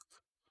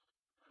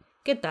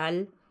¿Qué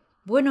tal?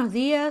 Buenos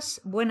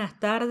días, buenas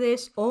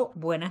tardes o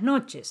buenas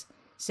noches,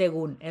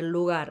 según el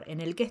lugar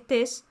en el que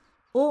estés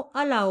o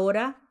a la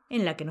hora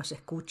en la que nos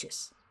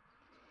escuches.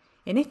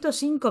 En estos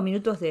 5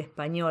 minutos de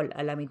español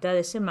a la mitad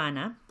de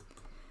semana,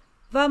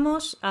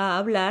 vamos a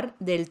hablar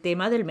del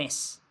tema del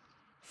mes.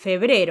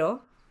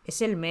 Febrero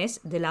es el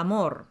mes del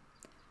amor,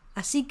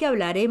 así que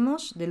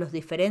hablaremos de los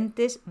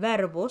diferentes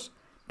verbos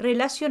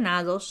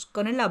relacionados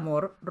con el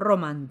amor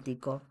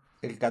romántico.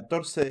 El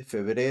 14 de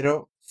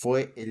febrero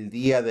fue el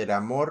Día del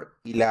Amor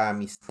y la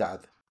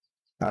Amistad.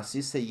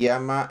 Así se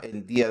llama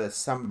el Día de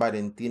San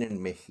Valentín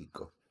en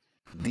México.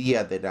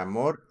 Día del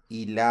Amor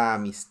y la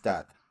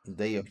Amistad.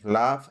 Day of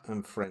Love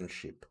and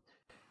Friendship.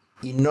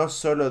 Y no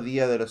solo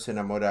Día de los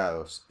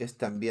Enamorados, es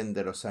también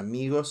de los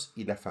amigos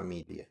y la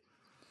familia.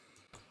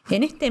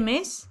 En este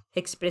mes,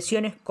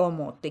 expresiones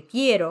como te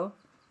quiero,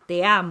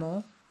 te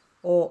amo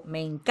o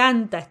me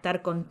encanta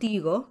estar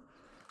contigo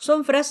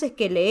son frases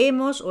que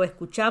leemos o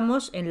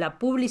escuchamos en la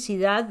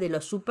publicidad de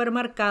los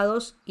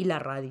supermercados y la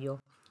radio.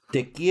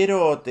 Te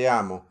quiero o te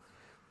amo.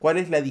 ¿Cuál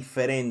es la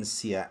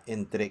diferencia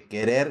entre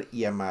querer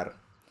y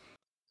amar?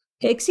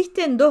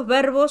 Existen dos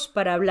verbos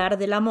para hablar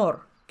del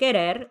amor,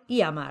 querer y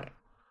amar.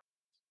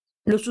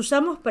 Los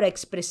usamos para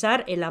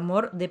expresar el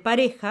amor de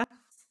pareja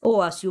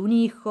o hacia un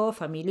hijo,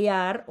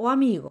 familiar o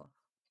amigo.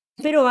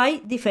 Pero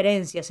hay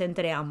diferencias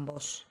entre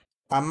ambos.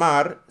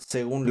 Amar,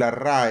 según la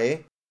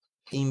RAE,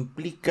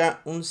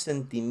 implica un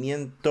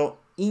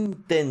sentimiento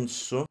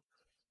intenso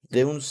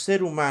de un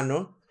ser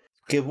humano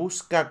que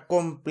busca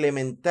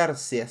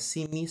complementarse a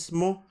sí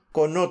mismo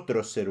con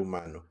otro ser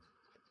humano.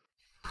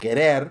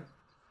 Querer,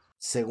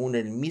 según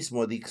el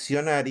mismo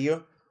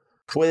diccionario,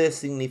 puede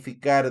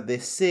significar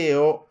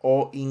deseo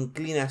o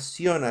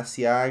inclinación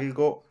hacia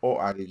algo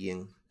o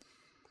alguien.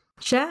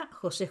 Ya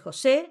José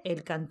José,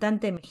 el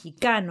cantante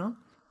mexicano,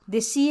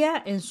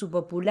 decía en su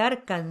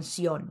popular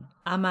canción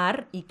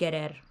Amar y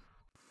querer,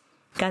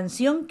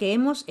 canción que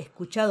hemos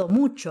escuchado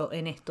mucho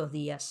en estos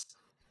días.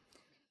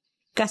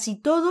 Casi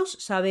todos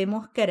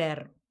sabemos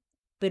querer,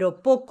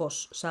 pero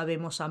pocos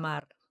sabemos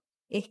amar.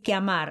 Es que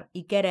amar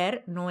y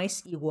querer no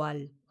es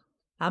igual.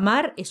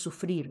 Amar es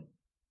sufrir,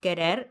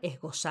 querer es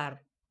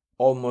gozar.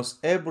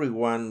 Almost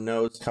everyone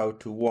knows how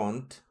to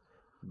want,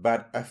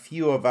 but a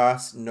few of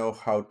us know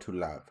how to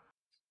love.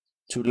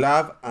 To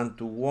love and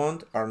to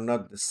want are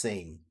not the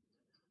same.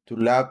 To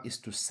love is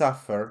to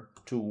suffer,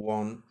 to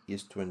want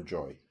is to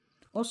enjoy.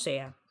 O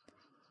sea,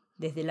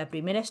 desde la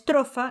primera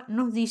estrofa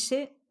nos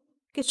dice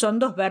que son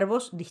dos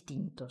verbos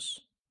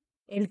distintos.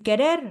 El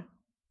querer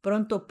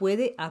pronto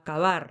puede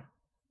acabar.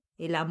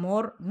 El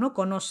amor no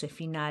conoce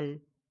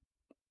final.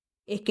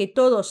 Es que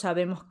todos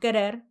sabemos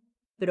querer,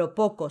 pero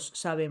pocos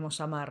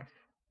sabemos amar.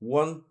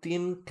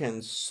 Wanting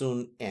can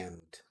soon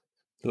end.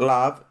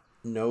 Love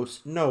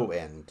knows no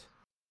end.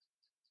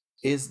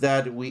 Is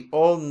that we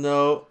all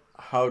know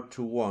how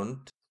to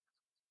want,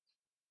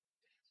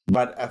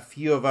 but a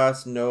few of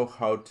us know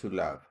how to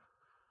love.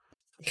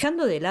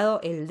 Dejando de lado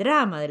el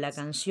drama de la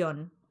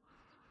canción,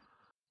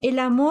 el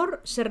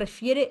amor se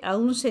refiere a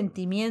un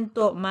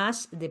sentimiento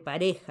más de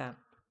pareja,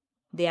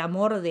 de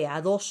amor de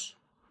a dos,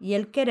 y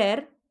el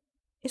querer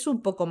es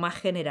un poco más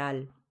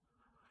general.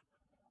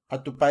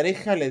 A tu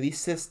pareja le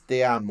dices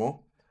te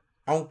amo,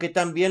 aunque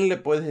también le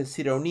puedes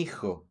decir a un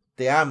hijo,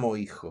 te amo,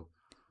 hijo.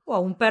 O a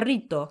un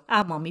perrito,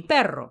 amo a mi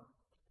perro.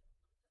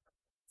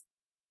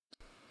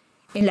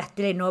 En las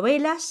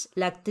telenovelas,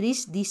 la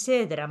actriz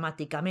dice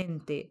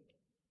dramáticamente: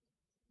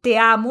 te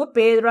amo,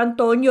 Pedro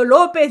Antonio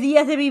López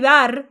Díaz de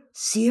Vivar,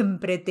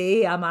 siempre te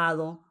he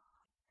amado.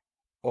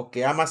 O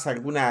que amas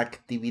alguna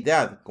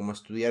actividad, como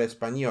estudiar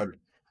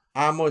español.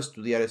 Amo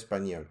estudiar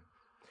español.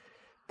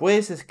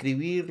 Puedes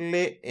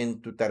escribirle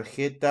en tu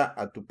tarjeta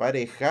a tu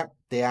pareja,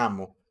 te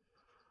amo,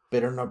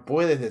 pero no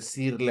puedes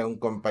decirle a un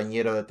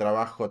compañero de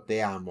trabajo,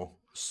 te amo.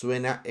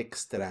 Suena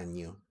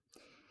extraño.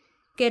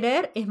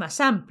 Querer es más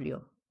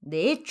amplio.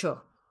 De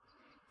hecho,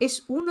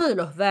 es uno de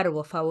los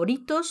verbos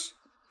favoritos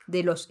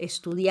de los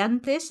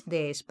estudiantes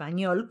de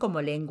español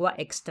como lengua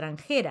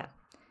extranjera,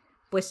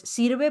 pues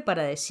sirve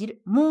para decir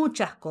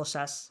muchas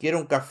cosas. Quiero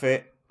un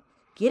café.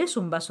 ¿Quieres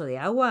un vaso de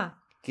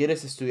agua?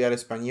 ¿Quieres estudiar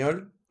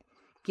español?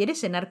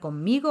 ¿Quieres cenar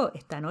conmigo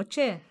esta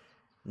noche?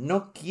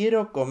 No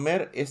quiero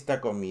comer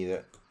esta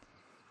comida,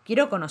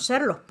 Quiero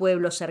conocer los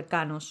pueblos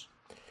cercanos.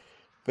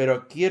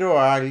 pero quiero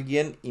a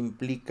alguien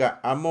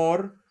implica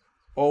amor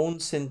o un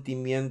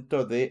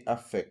sentimiento de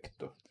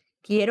afecto.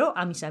 Quiero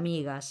a mis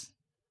amigas.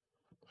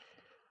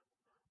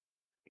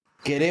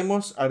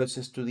 Queremos a los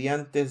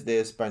estudiantes de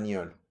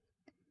español.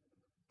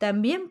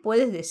 También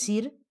puedes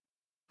decir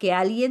que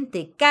alguien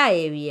te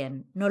cae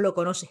bien. No lo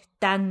conoces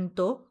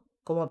tanto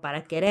como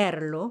para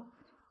quererlo,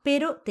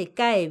 pero te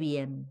cae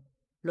bien.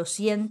 Lo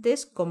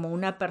sientes como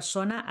una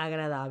persona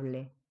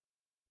agradable.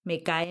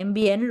 Me caen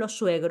bien los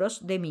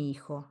suegros de mi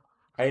hijo.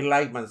 I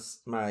like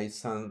my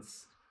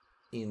sons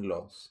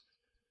in-laws.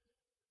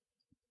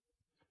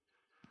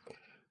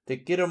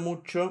 Te quiero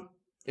mucho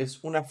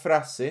es una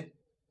frase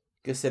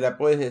que se la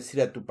puedes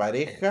decir a tu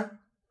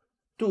pareja,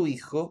 tu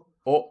hijo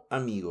o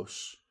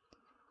amigos.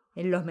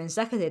 En los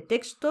mensajes de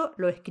texto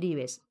lo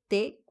escribes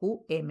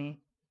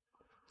TQM.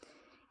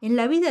 En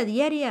la vida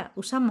diaria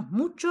usamos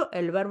mucho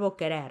el verbo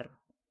querer.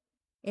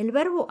 El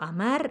verbo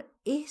amar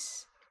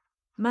es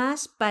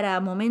más para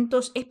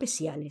momentos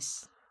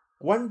especiales.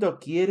 ¿Cuándo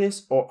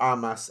quieres o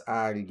amas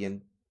a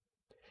alguien?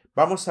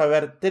 Vamos a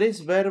ver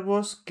 3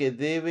 verbos que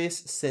debes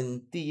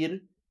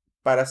sentir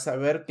para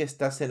saber que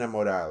estás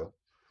enamorado.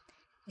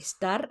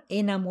 Estar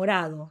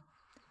enamorado,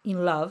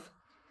 in love.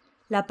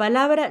 La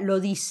palabra lo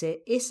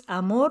dice, es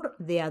amor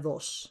de a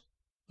dos.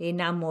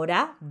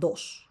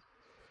 Enamorados.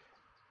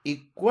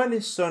 ¿Y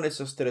cuáles son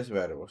esos 3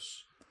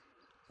 verbos?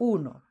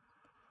 1.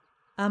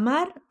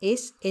 Amar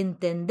es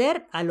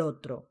entender al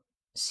otro.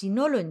 Si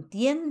no lo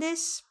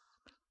entiendes,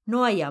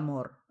 no hay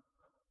amor.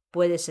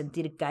 Puedes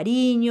sentir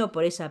cariño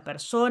por esa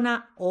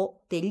persona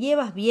o te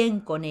llevas bien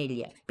con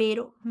ella,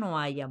 pero no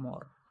hay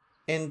amor.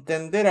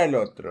 Entender al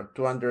otro,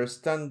 to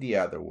understand the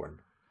other one.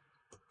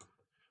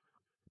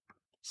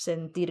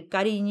 Sentir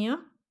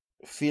cariño,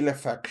 Feel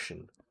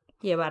affection,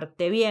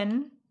 llevarte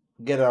bien.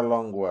 get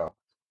along well.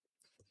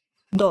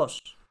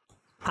 2.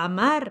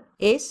 Amar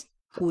es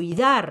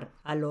cuidar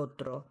al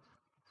otro.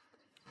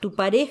 Tu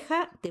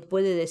pareja te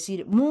puede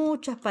decir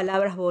muchas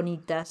palabras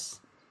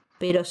bonitas,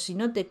 pero si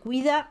no te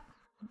cuida,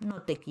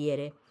 no te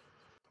quiere.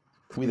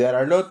 Cuidar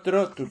al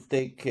otro, to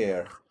take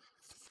care.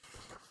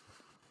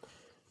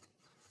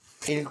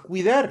 El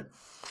cuidar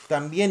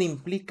también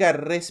implica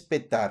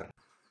respetar.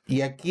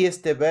 Y aquí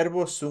este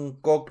verbo es un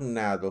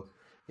cognado.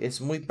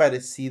 Es muy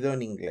parecido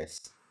en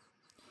inglés.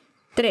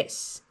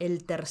 3.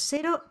 El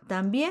tercero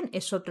también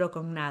es otro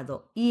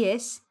cognado y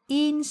es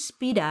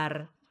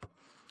inspirar.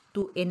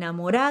 Tu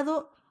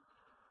enamorado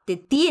te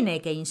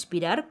tiene que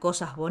inspirar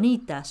cosas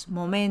bonitas,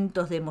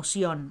 momentos de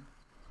emoción.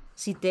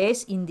 Si te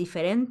es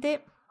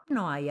indiferente,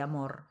 no hay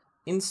amor.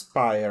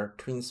 Inspire,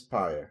 to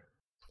inspire.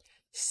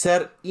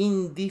 Ser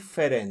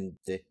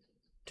indiferente,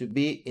 to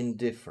be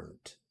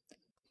indifferent.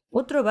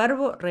 Otro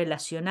verbo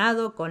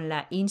relacionado con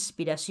la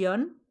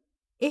inspiración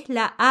es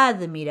la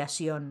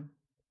admiración.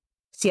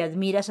 Si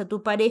admiras a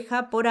tu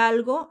pareja por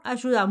algo,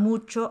 ayuda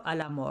mucho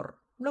al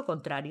amor. Lo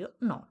contrario,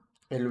 no.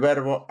 El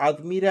verbo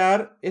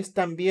admirar es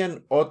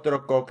también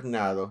otro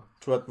cognado,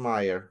 to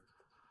admire.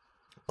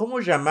 ¿Cómo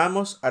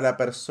llamamos a la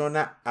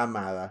persona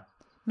amada?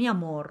 Mi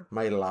amor,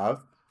 My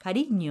love,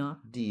 cariño,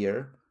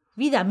 dear,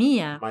 vida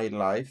mía, my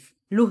life,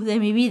 luz de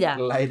mi vida.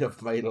 light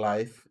of my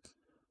life.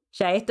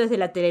 Ya esto es de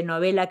la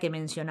telenovela que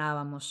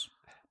mencionábamos.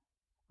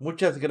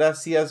 Muchas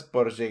gracias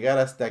por llegar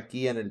hasta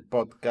aquí en el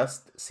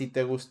podcast. Si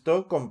te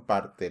gustó,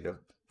 compártelo.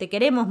 Te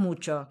queremos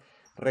mucho.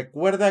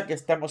 Recuerda que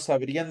estamos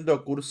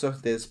abriendo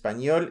cursos de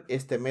español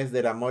este mes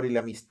del amor y la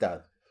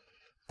amistad.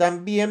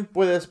 También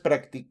puedes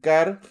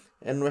practicar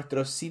en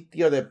nuestro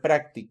sitio de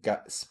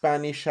práctica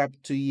Spanish Up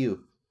to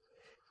You.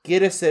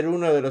 ¿Quieres ser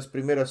uno de los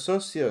primeros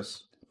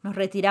socios? Nos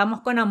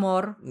retiramos con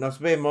amor. Nos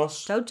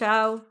vemos. Chau,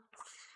 chau.